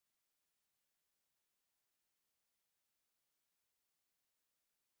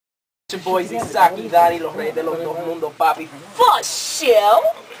Your boys Isaki, Dani, los reyes de los dos mundos, papi. For show.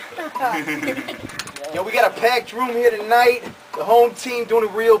 Yo, we got a packed room here tonight. The home team doing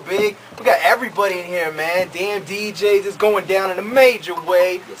it real big. We got everybody in here, man. Damn DJs, it's going down in a major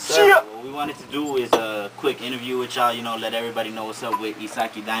way. Yes, sir. What we wanted to do is a quick interview with y'all, you know, let everybody know what's up with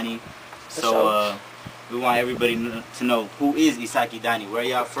Isaki Dani. So, we want everybody to know who is Isaki Dani, where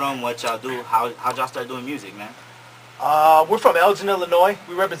y'all from, what y'all do, how y'all start doing music, man. We're from Elgin, Illinois.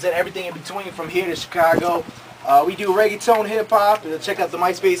 We represent everything in between from here to Chicago. We do reggaeton, hip-hop. Check out the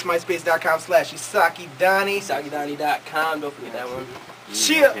MySpace, myspace.com/IsakiDani. IsakiDani.com, don't forget that one.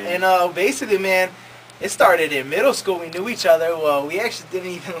 Yeah, and basically, man, it started in middle school. We knew each other. Well, we actually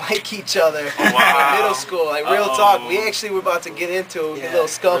didn't even like each other in middle school. Like, real talk. We actually were about to get into a little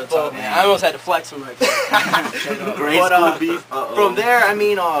scuffle. I almost had to flex him right there. From there, I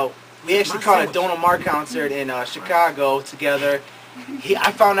mean, we actually caught a Don Omar concert in Chicago together.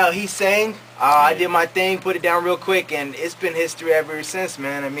 I found out he sang. I did my thing, put it down real quick, and it's been history ever since,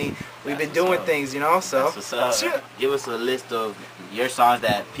 man. I mean, we've been doing things, you know, so. Give us a list of your songs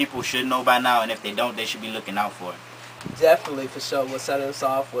that people should know by now, and if they don't, they should be looking out for. Definitely, for sure. What set us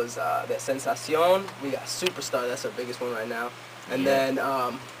off was that Sensacion. We got Superstar, that's our biggest one right now. And then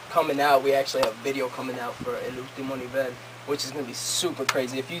coming out, we actually have a video coming out for El Último Nivel, which is going to be super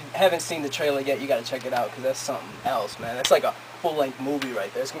crazy. If you haven't seen the trailer yet, you got to check it out, because that's something else, man. That's like a full-length movie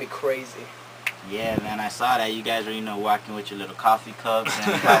right there. It's going to be crazy. Yeah, man, I saw that. You guys were, you know, walking with your little coffee cups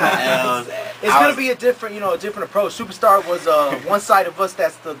and L's. It's going to be a different, you know, a different approach. Superstar was one side of us,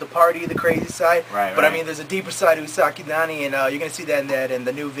 that's the party, the crazy side. But I mean, there's a deeper side of Isaki Dani, and you're going to see that in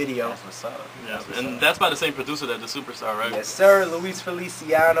the new video. That's what's up. Yeah, and that's by the same producer that the Superstar, right? Yes, sir. Luis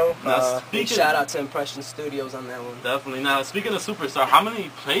Feliciano. Big shout out to Impression Studios on that one. Definitely. Now, speaking of Superstar, how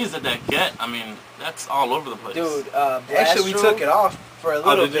many plays did that get? I mean, that's all over the place. Dude, actually, we took it off for a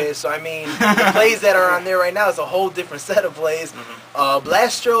little bit, so I mean, the plays that are on there right now is a whole different set of plays.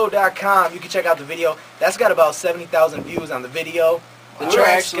 Blastro.com, you can check out the video. That's got about 70,000 views on the video. The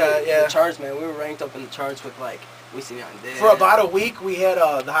charts, man, we were ranked up in the charts with like Wisin y Yandel. For about a week, we had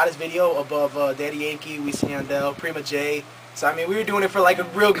the hottest video above Daddy Yankee, Wisin y Yandel, Prima J. So I mean, we were doing it for like a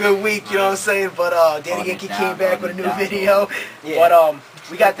real good week, you know what I'm saying? But Daddy Yankee came back with a new video. But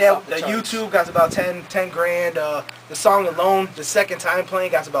we got that. The YouTube got about 10 grand. The song alone, the second time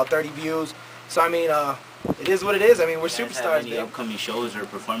playing, got about 30 views. So I mean, it is what it is. I mean, we're superstars. Any upcoming shows or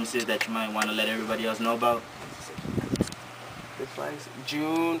performances that you might want to let everybody else know about?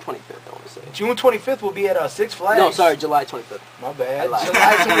 June 25th, I want to say. June 25th, we'll be at Six Flags. No, sorry, July 25th. My bad. July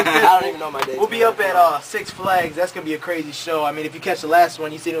 25th. I don't even know my date. We'll be up at Six Flags. That's going to be a crazy show. I mean, if you catch the last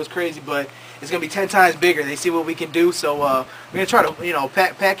one, you see it was crazy, but it's going to be 10 times bigger. They see what we can do, so we're going to try to, you know,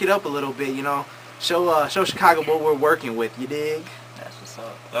 pack it up a little bit, you know. Show Chicago what we're working with, you dig? That's what's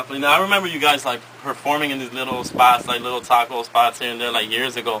up. Definitely. Now, I remember you guys, like, performing in these little spots, like little taco spots here and there, like,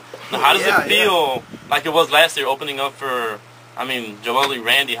 years ago. Now, how does it feel like it was last year, opening up for, I mean, Joelle,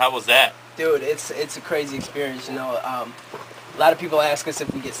 Randy? How was that? Dude, it's a crazy experience, you know. A lot of people ask us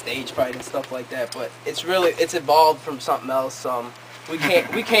if we get stage fright and stuff like that, but it's evolved from something else.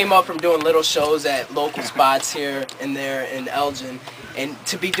 We came up from doing little shows at local spots here and there in Elgin, and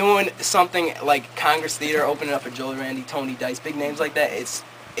to be doing something like Congress Theater, opening up for Joel, Randy, Tony Dice, big names like that, it's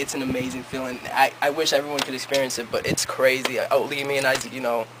an amazing feeling. I wish everyone could experience it, but it's crazy. Lee, me and Isaac, you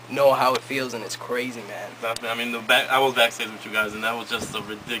know how it feels, and it's crazy, man. Definitely. I mean, I was backstage with you guys, and that was just a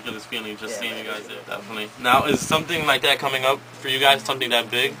ridiculous feeling, just seeing you guys there. Definitely. Now, is something like that coming up for you guys? Something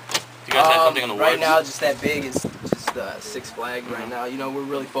that big? You guys have something on the works? Right now, just that big is just Six Flags right now. You know, we're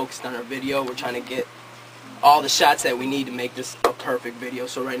really focused on our video. We're trying to get all the shots that we need to make this a perfect video.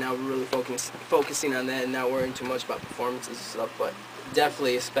 So right now, we're really focusing on that and not worrying too much about performances and stuff. But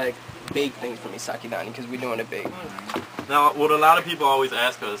definitely expect big things from Isaki Dani, because we're doing it big. Now, what a lot of people always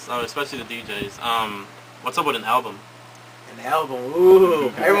ask us, especially the DJs, what's up with an album? An album, ooh.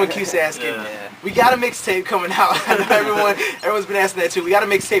 Everyone keeps asking. We got a mixtape coming out. Everyone's been asking that too. We got a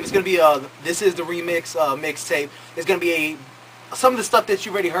mixtape. It's gonna be this is the remix mixtape. It's gonna be some of the stuff that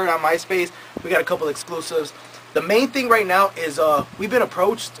you already heard on MySpace. We got a couple exclusives. The main thing right now is we've been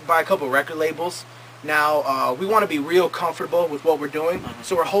approached by a couple record labels. Now, we want to be real comfortable with what we're doing,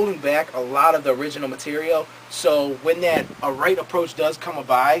 so we're holding back a lot of the original material. So when that right approach does come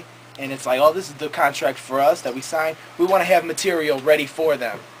by, and it's like, oh, this is the contract for us that we signed, we want to have material ready for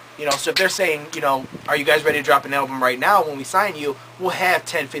them. You know, so if they're saying, you know, are you guys ready to drop an album right now? When we sign you, we'll have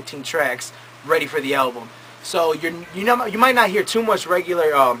 10, 15 tracks ready for the album. So you might not hear too much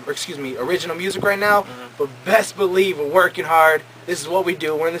original music right now, but best believe we're working hard. This is what we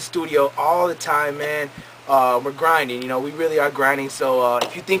do. We're in the studio all the time, man. we're grinding. You know, we really are grinding. So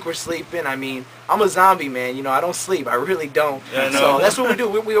if you think we're sleeping, I mean, I'm a zombie, man. You know, I don't sleep. I really don't. Yeah, no. So that's what we do.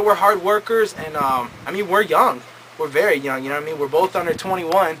 We're hard workers, and I mean, we're young. We're very young. You know what I mean? We're both under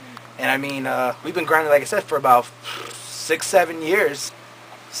 21, and I mean, we've been grinding, like I said, for about 6-7 years.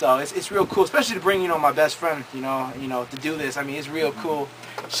 So it's real cool, especially to bring, you know, my best friend, you know, to do this. I mean, it's real cool.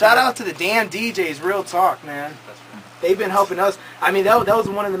 Shout out to the damn DJs, real talk, man. They've been helping us. I mean, that was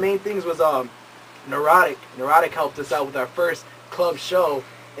one of the main things was Neurotic. Neurotic helped us out with our first club show,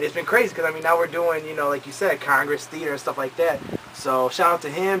 and it's been crazy because I mean now we're doing, you know, like you said, Congress Theater and stuff like that. So shout out to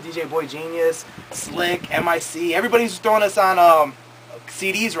him, DJ Boy Genius, Slick, MIC, everybody who's throwing us on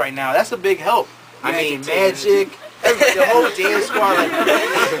CDs right now. That's a big help. I mean, Magic. The whole dance squad, like,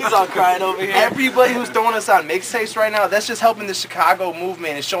 He's all crying over here. everybody who's throwing us on mixtapes right now, that's just helping the Chicago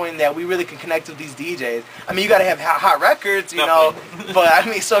movement and showing that we really can connect with these DJs. I mean, you gotta have hot records, you know, but I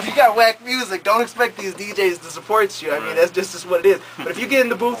mean, so if you got whack music, don't expect these DJs to support you. I mean, that's just what it is. But if you get in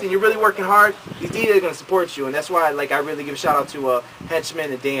the booth and you're really working hard, these DJs are gonna support you, and that's why, like, I really give a shout out to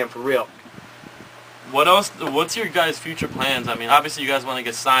Henchman and Dan for real. What else? What's your guys' future plans? I mean, obviously you guys want to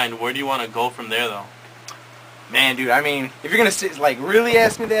get signed. Where do you want to go from there, though? Man, dude, I mean, if you're going to, like, really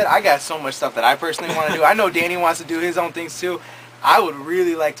ask me that, I got so much stuff that I personally want to do. I know Danny wants to do his own things, too. I would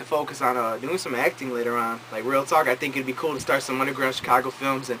really like to focus on doing some acting later on. Like, real talk, I think it'd be cool to start some underground Chicago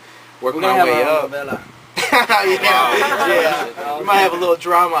films and work my way up. Yeah. We might have a little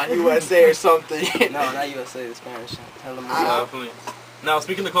drama on USA or something. No, not USA, the Spanish. Tell them Definitely. Now,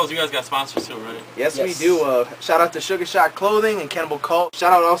 speaking of clothes, you guys got sponsors, too, right? Yes, we do. Shout out to Sugar Shot Clothing and Cannibal Cult.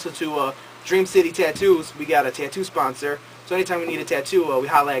 Shout out also to Dream City Tattoos. We got a tattoo sponsor. So anytime we need a tattoo, we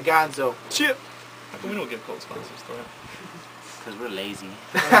holla at Gonzo. Chip. We don't give clothes sponsors, though. Because we're lazy.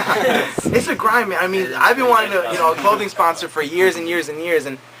 It's a grind, man. I mean, I've been wanting to, you know, a clothing sponsor for years and years and years,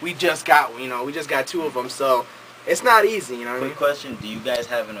 and we just got, you know, 2 of them. So it's not easy, you know what I mean? Quick question, do you guys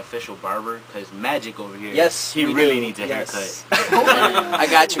have an official barber? Because Magic over here, Yes, he we really do. needs a haircut. I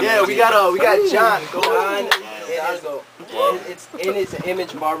got you. Yeah, we got John. Go on. It's in its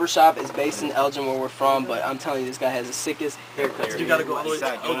Image Barbershop. It's based in Elgin, where we're from. But I'm telling you, this guy has the sickest haircuts. You gotta go all the way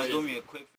Zach, you wanna to do me a quick